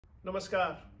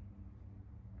Namaskar.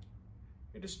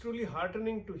 It is truly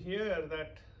heartening to hear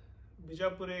that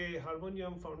Bijapure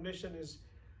Harmonium Foundation is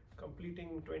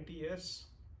completing 20 years.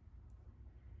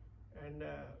 And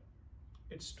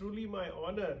it's truly my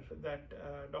honor that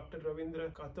Dr.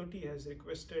 Ravindra Katoti has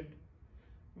requested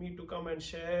me to come and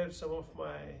share some of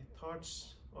my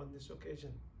thoughts on this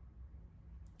occasion.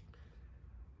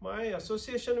 My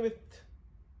association with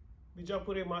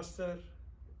Bijapure Master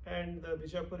and the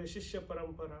Bijapure Shishya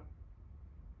Parampara,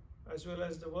 as well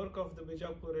as the work of the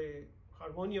Bijapure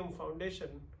Harmonium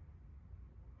Foundation,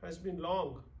 has been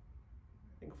long.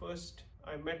 I think first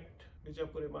I met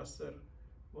Bijapure Master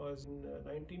was in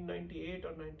 1998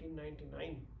 or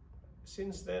 1999.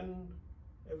 Since then,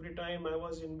 every time I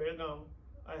was in Belgaum,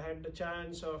 I had the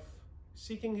chance of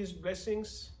seeking his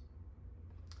blessings,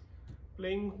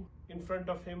 playing in front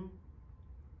of him.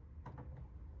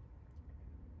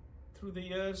 Through the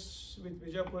years with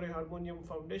Bijapure Harmonium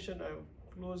Foundation, I've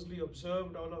closely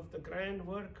observed all of the grand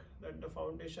work that the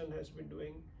foundation has been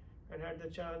doing and had the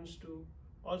chance to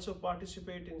also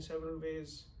participate in several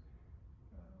ways,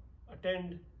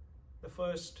 attend the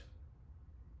first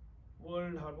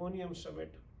World Harmonium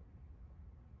Summit.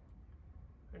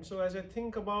 And so as I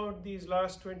think about these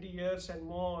last 20 years and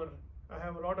more, I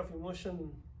have a lot of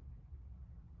emotion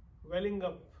welling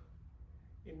up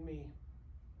in me.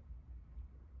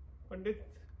 Pandit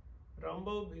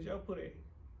Rambhau Bijapure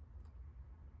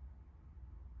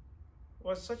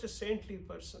was such a saintly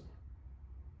person.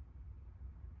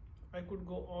 I could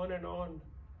go on and on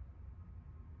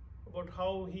about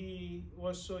how he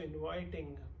was so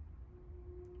inviting,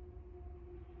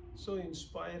 so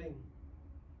inspiring.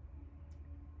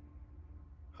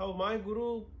 How my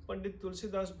Guru Pandit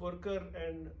Tulsidas Borkar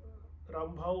and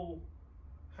Rambhau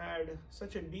had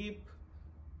such a deep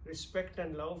respect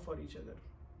and love for each other.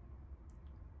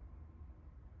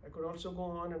 I could also go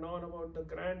on and on about the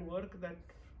grand work that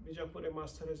Bijapure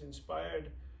Master has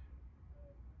inspired,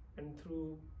 and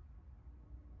through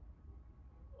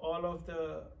all of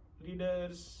the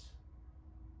leaders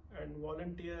and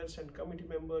volunteers and committee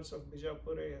members of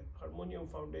Bijapure Harmonium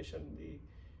Foundation, the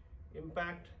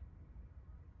impact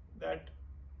that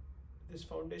this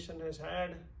foundation has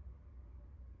had,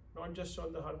 not just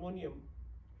on the harmonium,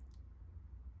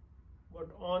 but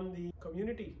on the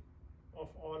community of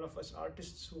all of us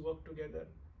artists who work together,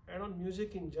 and on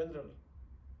music in general.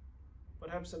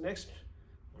 Perhaps the next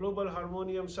Global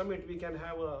Harmonium Summit, we can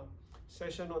have a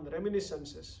session on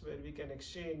reminiscences where we can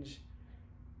exchange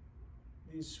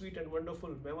these sweet and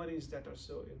wonderful memories that are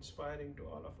so inspiring to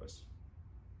all of us.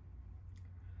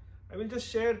 I will just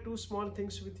share two small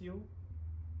things with you.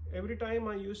 Every time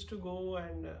I used to go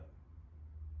and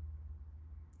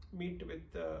meet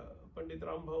with Pandit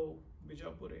Rambhau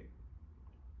Bijapure,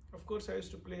 of course I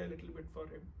used to play a little bit for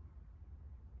him.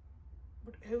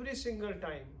 But every single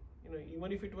time,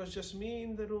 even if it was just me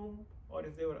in the room or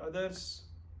if there were others,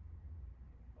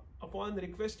 upon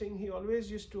requesting, he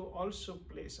always used to also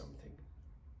play something,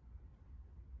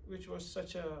 which was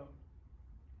such a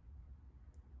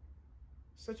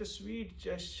sweet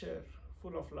gesture,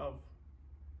 full of love.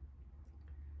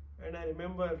 And I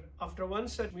remember after one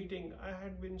such meeting, I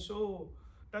had been so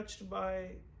touched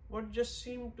by what just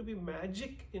seemed to be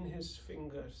magic in his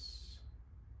fingers.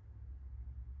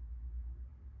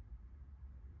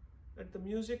 That the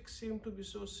music seemed to be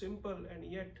so simple, and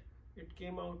yet it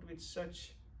came out with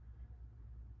such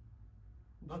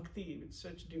bhakti, with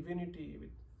such divinity,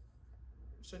 with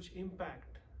such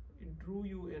impact. It drew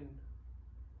you in.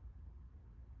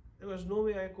 There was no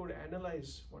way I could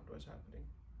analyze what was happening.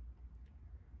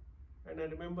 And I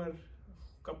remember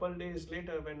a couple days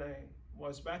later when I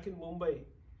was back in Mumbai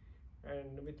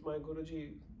and with my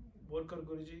Guruji, Borkar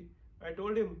Guruji, I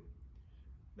told him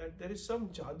that there is some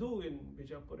jadoo in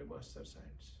Bijapure Master's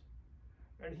hands.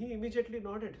 And he immediately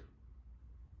nodded.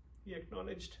 He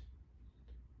acknowledged,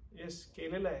 yes,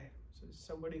 Kelela, so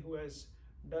somebody who has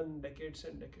done decades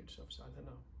and decades of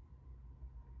sadhana.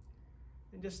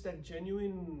 And just that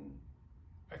genuine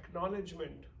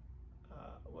acknowledgement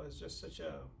was just such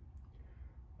a...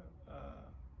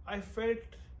 I felt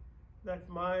that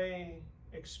my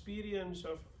experience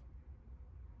of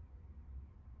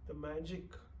the magic,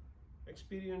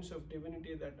 experience of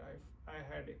divinity that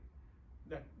I had,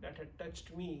 that had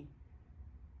touched me,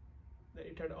 that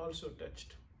it had also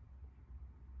touched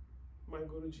my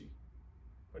Guruji,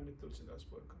 Pandit Tulsidas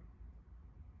Borkar.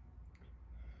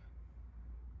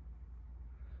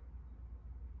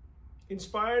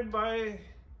 Inspired by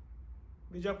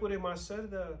Bijapure Master,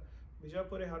 the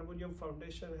Bijapure Harmonium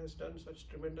Foundation has done such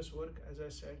tremendous work, as I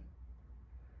said.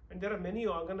 And there are many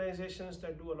organizations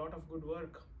that do a lot of good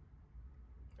work.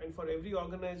 And for every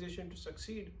organization to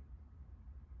succeed,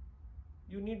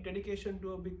 you need dedication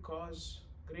to a big cause,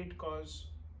 great cause.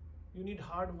 You need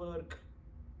hard work,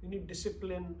 you need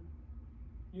discipline,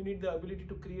 you need the ability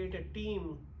to create a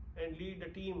team and lead a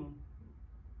team.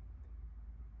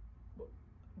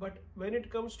 But when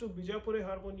it comes to Bijapure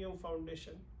Harmonium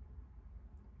Foundation,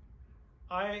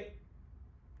 I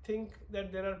think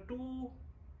that there are two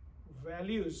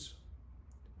values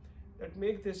that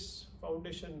make this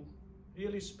foundation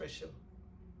really special.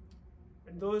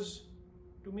 And those,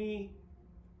 to me,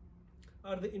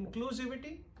 are the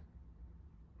inclusivity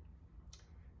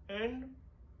and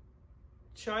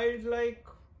childlike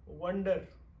wonder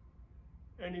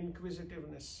and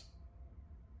inquisitiveness.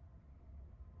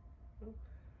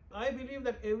 I believe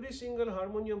that every single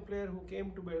harmonium player who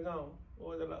came to Belgaum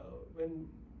when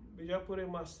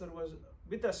Bijapure Master was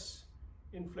with us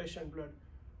in flesh and blood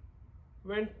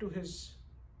went to his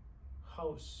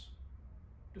house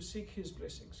to seek his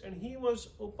blessings, and he was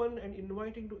open and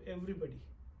inviting to everybody.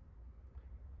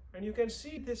 And you can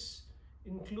see this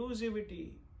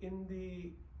inclusivity in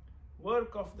the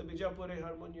work of the Bijapure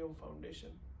Harmonium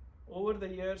Foundation. Over the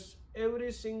years,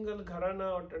 every single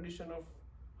gharana or tradition of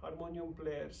harmonium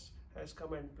players has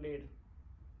come and played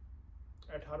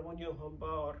at Harmonium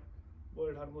Hampa or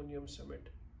World Harmonium Summit.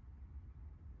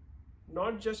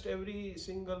 Not just every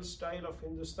single style of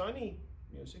Hindustani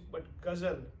music, but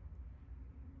ghazal,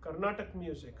 Carnatic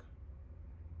music,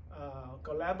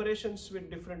 collaborations with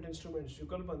different instruments,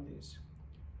 jugalbandis,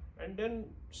 and then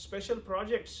special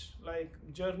projects like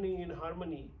Journey in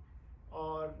Harmony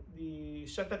or the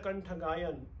Shatakantha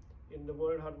Gayan in the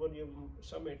World Harmonium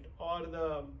Summit, or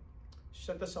the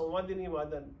Shata Samvadini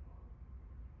Vadan,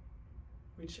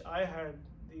 which I had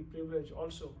the privilege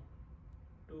also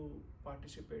to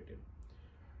participate in.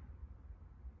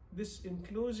 This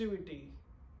inclusivity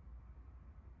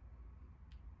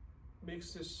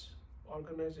makes this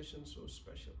organization so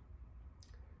special.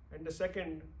 And the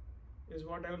second is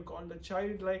what I will call the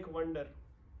childlike wonder.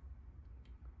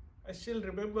 I still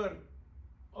remember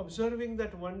observing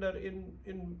that wonder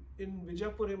in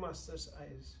Bijapure Master's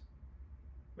eyes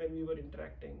when we were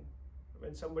interacting,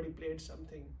 when somebody played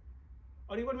something,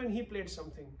 or even when he played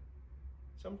something.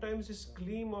 Sometimes this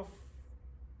gleam of,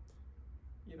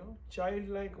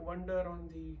 childlike wonder on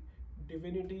the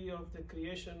divinity of the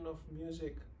creation of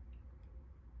music,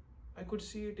 I could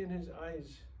see it in his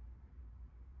eyes.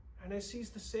 And I see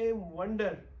the same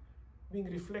wonder being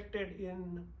reflected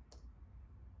in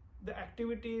the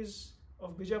activities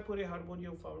of Bijapure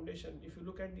Harmonium Foundation. If you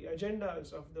look at the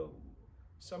agendas of the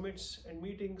summits and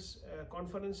meetings,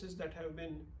 conferences that have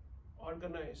been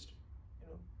organized,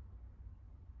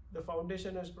 the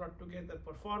foundation has brought together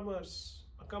performers,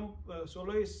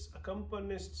 soloists,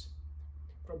 accompanists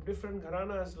from different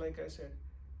gharanas, like I said,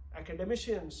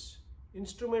 academicians,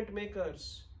 instrument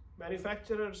makers,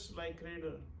 manufacturers like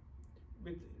Cradle,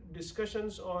 with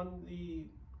discussions on a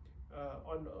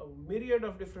myriad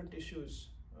of different issues,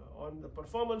 on the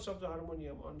performance of the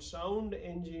harmonium, on sound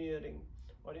engineering,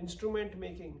 on instrument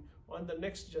making, on the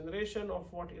next generation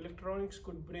of what electronics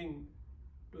could bring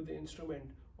to the instrument,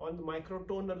 on the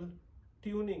microtonal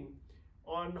tuning,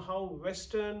 on how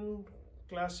Western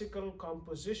classical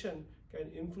composition can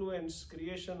influence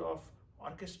creation of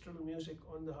orchestral music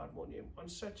on the harmonium, on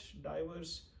such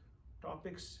diverse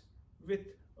topics, with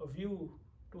a view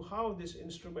to how this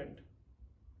instrument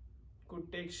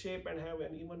could take shape and have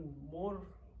an even more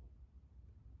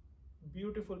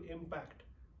beautiful impact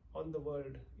on the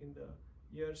world in the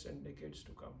years and decades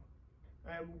to come.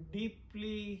 I am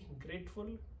deeply grateful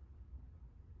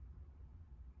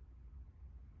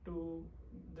to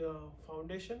the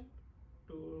foundation,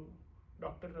 to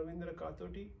Dr. Ravindra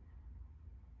Katoti,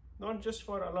 not just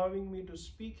for allowing me to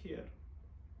speak here,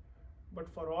 but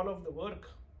for all of the work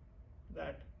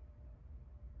that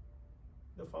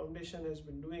the foundation has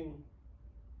been doing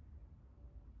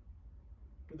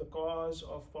to the cause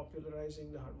of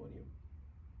popularizing the harmonium.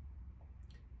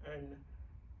 And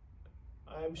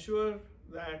I am sure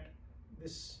that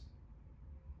this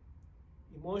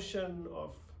emotion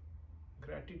of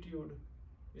gratitude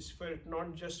is felt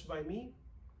not just by me,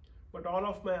 but all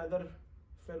of my other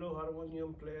fellow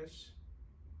harmonium players,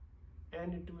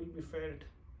 and it will be felt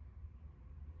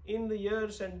in the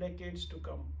years and decades to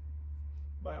come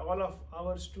by all of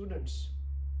our students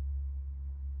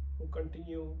who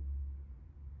continue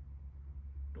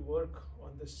to work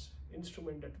on this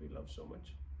instrument that we love so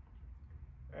much.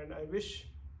 And I wish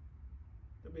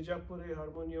the Bijapure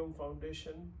Harmonium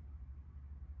Foundation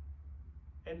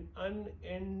an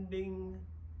unending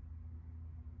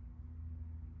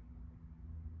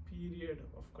period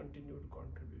of continued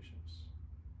contributions.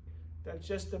 That's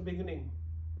just the beginning.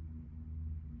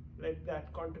 Let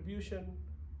that contribution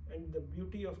and the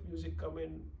beauty of music come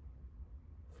in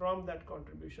from that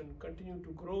contribution, continue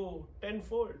to grow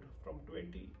tenfold from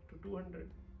 20 to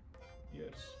 200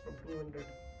 years, from 200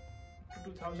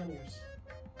 to 2000 years.